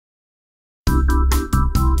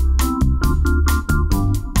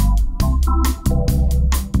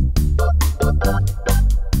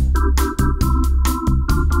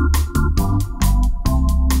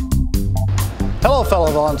fellow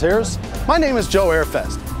volunteers. My name is Joe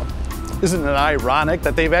AirFest. Isn't it ironic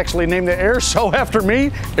that they've actually named the air show after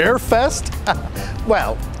me, AirFest?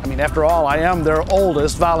 Well, I mean, after all, I am their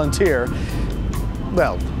oldest volunteer.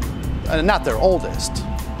 Well, not their oldest.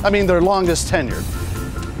 I mean, their longest tenured.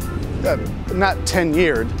 Not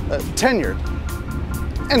tenured, tenured.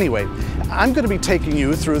 Anyway, I'm going to be taking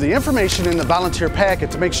you through the information in the volunteer packet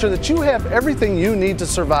to make sure that you have everything you need to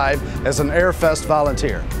survive as an AirFest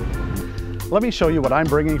volunteer. Let me show you what I'm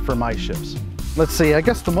bringing for my shifts. Let's see, I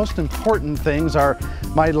guess the most important things are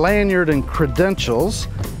my lanyard and credentials,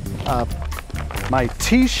 my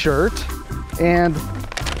t-shirt, and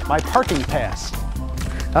my parking pass.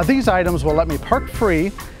 Now, these items will let me park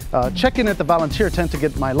free, check in at the volunteer tent to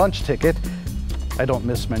get my lunch ticket. I don't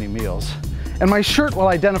miss many meals. And my shirt will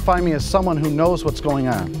identify me as someone who knows what's going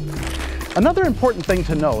on. Another important thing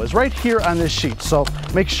to know is right here on this sheet, so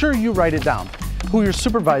make sure you write it down, who your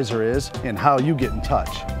supervisor is and how you get in touch.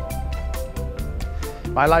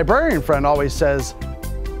 My librarian friend always says,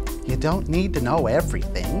 you don't need to know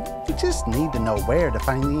everything, you just need to know where to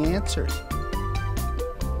find the answers.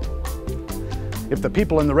 If the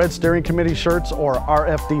people in the Red Steering Committee shirts or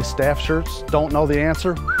RFD staff shirts don't know the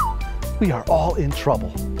answer, we are all in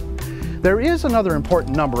trouble. There is another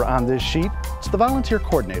important number on this sheet. It's the volunteer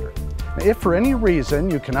coordinator. Now, if for any reason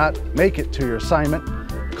you cannot make it to your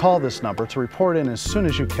assignment, call this number to report in as soon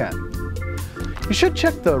as you can. You should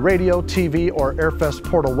check the radio, TV, or AirFest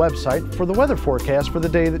portal website for the weather forecast for the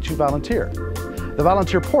day that you volunteer. The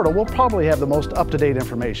volunteer portal will probably have the most up-to-date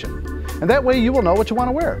information. And that way you will know what you want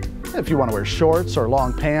to wear. If you want to wear shorts or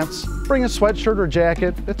long pants, bring a sweatshirt or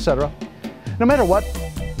jacket, etc. No matter what,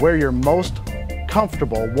 wear your most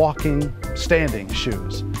comfortable walking, standing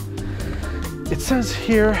shoes. It says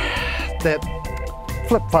here that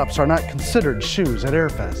flip-flops are not considered shoes at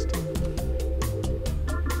AirFest.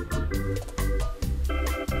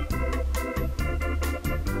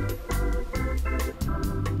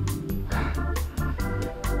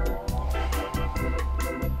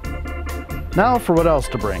 Now for what else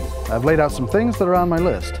to bring. I've laid out some things that are on my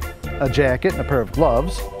list. A jacket and a pair of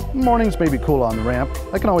gloves. Mornings may be cool on the ramp.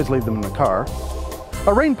 I can always leave them in the car.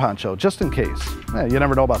 A rain poncho, just in case. You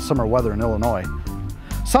never know about summer weather in Illinois.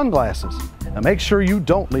 Sunglasses, and make sure you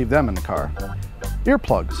don't leave them in the car.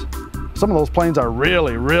 Earplugs. Some of those planes are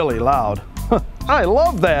really, really loud. I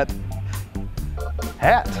love that.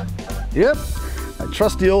 Hat. Yep, my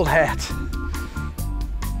trusty old hat.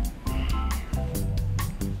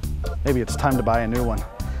 Maybe it's time to buy a new one.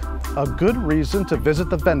 A good reason to visit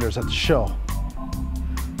the vendors at the show.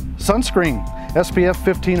 Sunscreen, SPF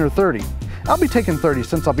 15 or 30. I'll be taking 30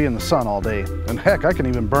 since I'll be in the sun all day. And heck, I can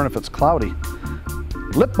even burn if it's cloudy.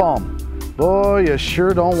 Lip balm. Boy, you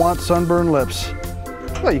sure don't want sunburned lips.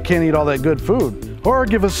 Well, you can't eat all that good food. Or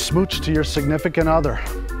give a smooch to your significant other.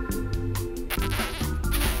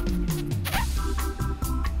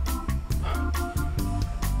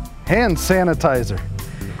 Hand sanitizer.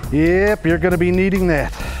 Yep, you're gonna be needing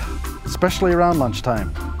that, especially around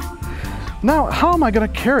lunchtime. Now, how am I gonna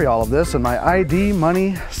carry all of this and my ID,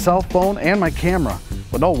 money, cell phone, and my camera?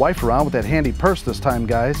 With no wife around with that handy purse this time,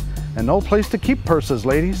 guys, and no place to keep purses,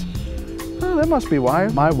 ladies. Well, that must be why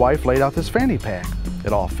my wife laid out this fanny pack.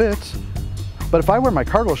 It all fits. But if I wear my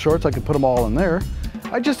cargo shorts, I can put them all in there.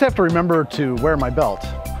 I just have to remember to wear my belt.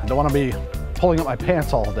 I don't wanna be pulling up my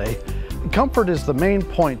pants all day. Comfort is the main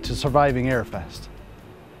point to surviving AirFest.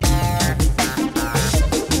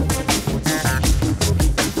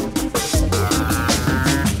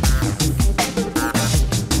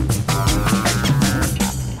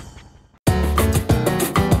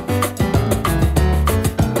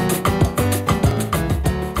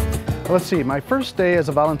 Let's see, my first day as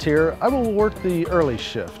a volunteer, I will work the early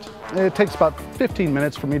shift. It takes about 15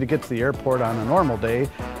 minutes for me to get to the airport on a normal day,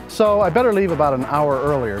 so I better leave about an hour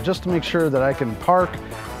earlier just to make sure that I can park,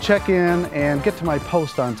 check in, and get to my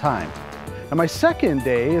post on time. And my second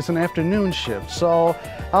day is an afternoon shift, so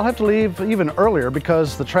I'll have to leave even earlier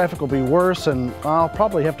because the traffic will be worse and I'll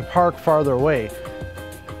probably have to park farther away.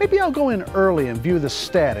 Maybe I'll go in early and view the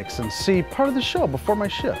statics and see part of the show before my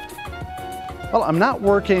shift. Well, I'm not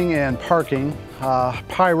working in parking,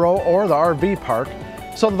 pyro, or the RV park,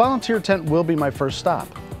 so the volunteer tent will be my first stop.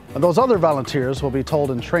 And those other volunteers will be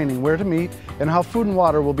told in training where to meet and how food and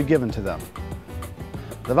water will be given to them.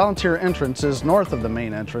 The volunteer entrance is north of the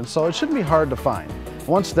main entrance, so it shouldn't be hard to find.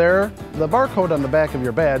 Once there, the barcode on the back of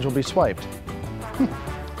your badge will be swiped.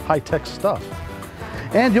 High-tech stuff.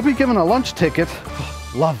 And you'll be given a lunch ticket,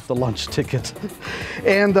 love the lunch ticket,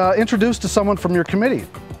 and introduced to someone from your committee.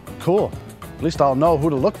 Cool. At least I'll know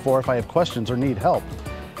who to look for if I have questions or need help.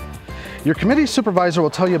 Your committee supervisor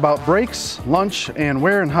will tell you about breaks, lunch, and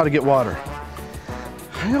where and how to get water.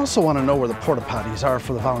 I also want to know where the porta potties are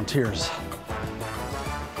for the volunteers.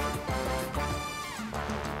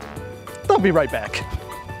 I'll be right back.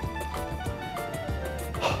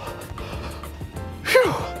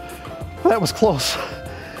 Phew, that was close.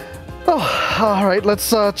 Oh, all right,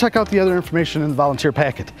 let's check out the other information in the volunteer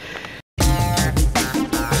packet.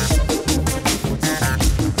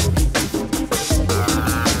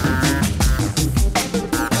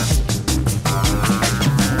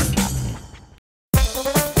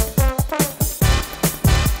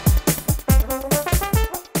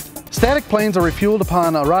 Static planes are refueled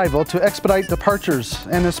upon arrival to expedite departures,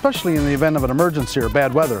 and especially in the event of an emergency or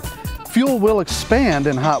bad weather. Fuel will expand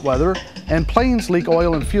in hot weather, and planes leak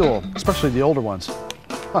oil and fuel, especially the older ones.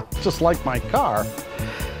 Just like my car.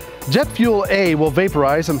 Jet fuel A will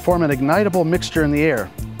vaporize and form an ignitable mixture in the air.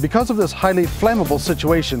 Because of this highly flammable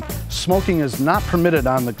situation, smoking is not permitted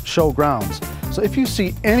on the show grounds. So if you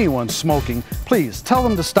see anyone smoking, please tell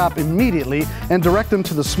them to stop immediately and direct them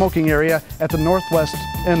to the smoking area at the northwest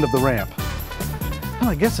end of the ramp.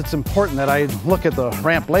 Well, I guess it's important that I look at the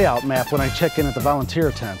ramp layout map when I check in at the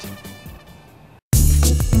volunteer tent.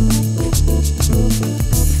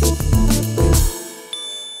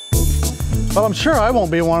 Well, I'm sure I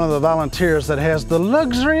won't be one of the volunteers that has the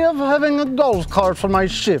luxury of having a golf cart for my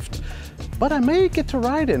shift, but I may get to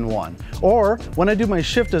ride in one. Or when I do my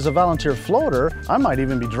shift as a volunteer floater, I might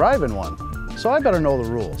even be driving one. So I better know the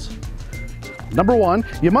rules. Number one,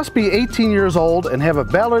 you must be 18 years old and have a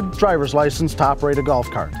valid driver's license to operate a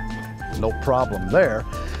golf cart. No problem there.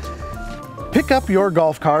 Pick up your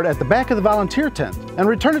golf cart at the back of the volunteer tent and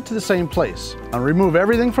return it to the same place. And remove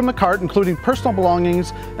everything from the cart, including personal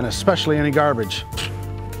belongings and especially any garbage.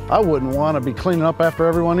 I wouldn't want to be cleaning up after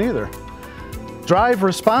everyone either. Drive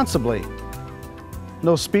responsibly.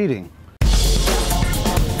 No speeding.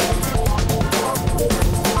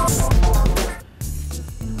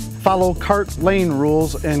 Follow cart lane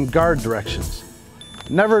rules and guard directions.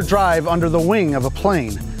 Never drive under the wing of a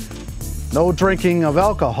plane. No drinking of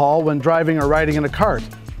alcohol when driving or riding in a cart.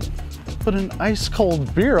 But an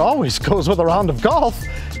ice-cold beer always goes with a round of golf.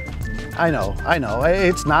 I know,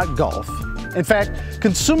 it's not golf. In fact,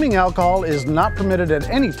 consuming alcohol is not permitted at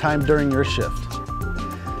any time during your shift.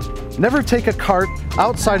 Never take a cart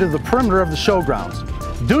outside of the perimeter of the show grounds.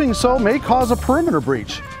 Doing so may cause a perimeter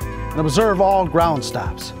breach. And observe all ground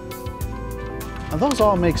stops. Now those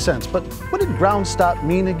all make sense, but what did ground stop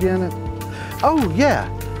mean again? Oh yeah,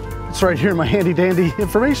 it's right here in my handy dandy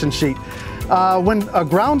information sheet. When a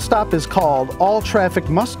ground stop is called, all traffic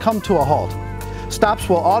must come to a halt. Stops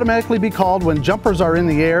will automatically be called when jumpers are in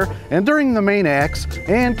the air and during the main acts,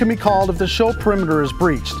 and can be called if the show perimeter is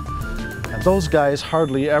breached. Now, those guys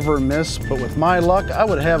hardly ever miss, but with my luck, I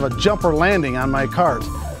would have a jumper landing on my cart.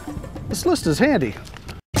 This list is handy.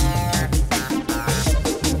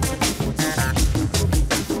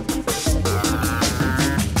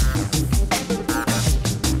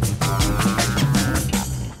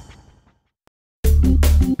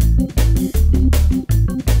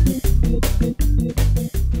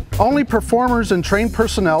 Only performers and trained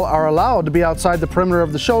personnel are allowed to be outside the perimeter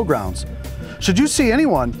of the show grounds. Should you see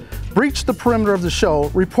anyone breach the perimeter of the show,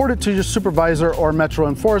 report it to your supervisor or Metro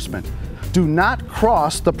enforcement. Do not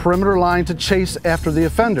cross the perimeter line to chase after the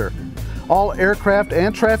offender. All aircraft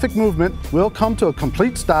and traffic movement will come to a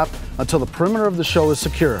complete stop until the perimeter of the show is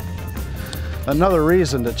secure. Another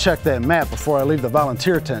reason to check that map before I leave the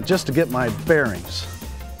volunteer tent, just to get my bearings.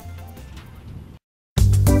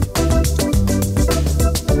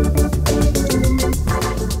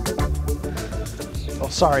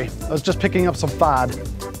 Sorry, I was just picking up some FOD.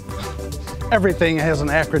 Everything has an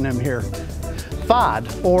acronym here.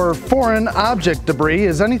 FOD, or Foreign Object Debris,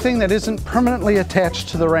 is anything that isn't permanently attached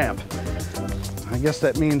to the ramp. I guess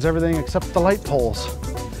that means everything except the light poles.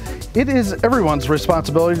 It is everyone's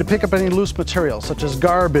responsibility to pick up any loose material, such as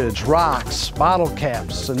garbage, rocks, bottle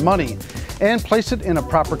caps, and money, and place it in a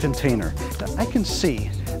proper container. Now, I can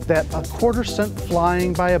see that a quarter cent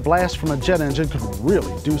flying by a blast from a jet engine could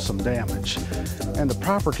really do some damage. And the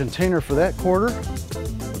proper container for that quarter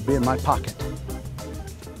would be in my pocket.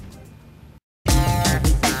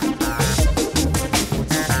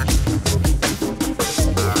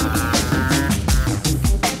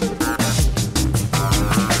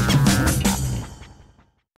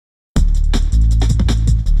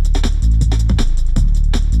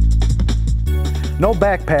 No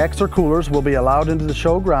backpacks or coolers will be allowed into the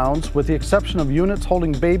show grounds with the exception of units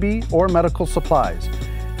holding baby or medical supplies.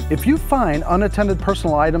 If you find unattended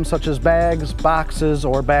personal items such as bags, boxes,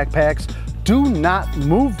 or backpacks, do not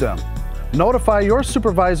move them. Notify your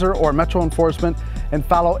supervisor or Metro Enforcement and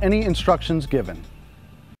follow any instructions given.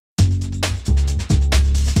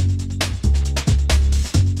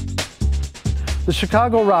 The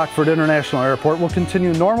Chicago Rockford International Airport will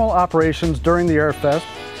continue normal operations during the AirFest,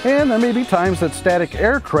 and there may be times that static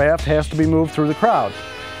aircraft has to be moved through the crowd.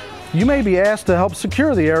 You may be asked to help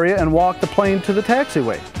secure the area and walk the plane to the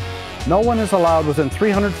taxiway. No one is allowed within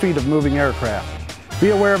 300 feet of moving aircraft. Be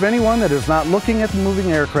aware of anyone that is not looking at the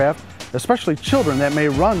moving aircraft, especially children that may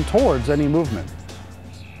run towards any movement.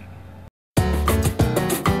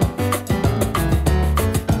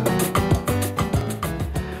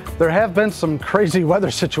 There have been some crazy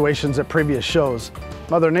weather situations at previous shows.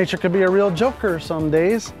 Mother Nature could be a real joker some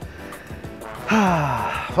days.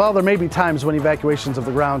 Well, there may be times when evacuations of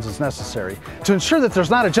the grounds is necessary. To ensure that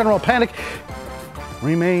there's not a general panic,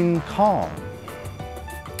 remain calm.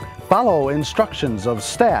 Follow instructions of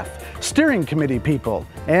staff, steering committee people,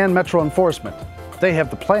 and Metro Enforcement. They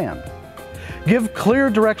have the plan. Give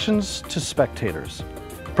clear directions to spectators.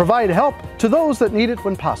 Provide help to those that need it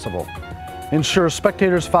when possible. Ensure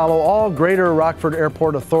spectators follow all Greater Rockford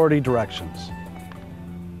Airport Authority directions.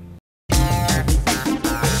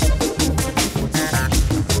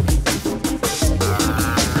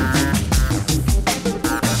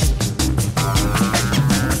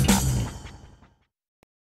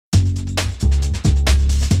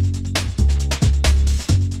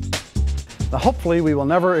 Now, hopefully we will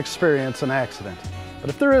never experience an accident. But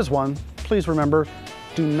if there is one, please remember,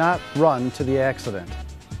 do not run to the accident.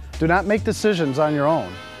 Do not make decisions on your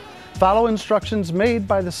own. Follow instructions made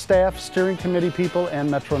by the staff, steering committee people,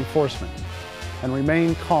 and Metro Enforcement. And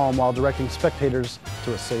remain calm while directing spectators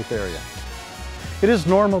to a safe area. It is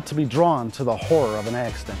normal to be drawn to the horror of an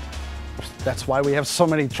accident. That's why we have so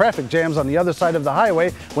many traffic jams on the other side of the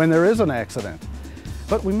highway when there is an accident.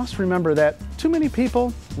 But we must remember that too many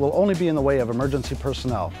people will only be in the way of emergency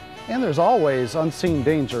personnel, and there's always unseen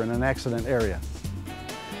danger in an accident area.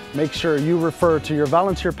 Make sure you refer to your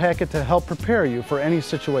volunteer packet to help prepare you for any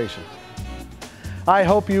situation. I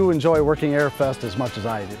hope you enjoy working AirFest as much as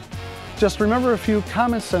I do. Just remember a few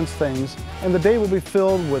common sense things, and the day will be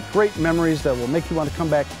filled with great memories that will make you want to come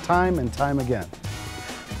back time and time again.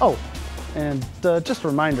 Oh, and just a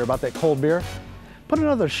reminder about that cold beer. Put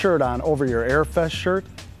another shirt on over your AirFest shirt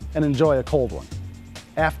and enjoy a cold one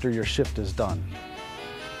after your shift is done.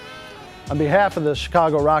 On behalf of the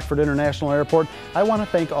Chicago Rockford International Airport, I want to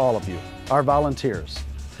thank all of you, our volunteers.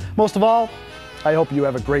 Most of all, I hope you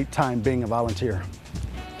have a great time being a volunteer.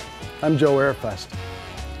 I'm Joe AirFest.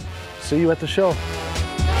 See you at the show.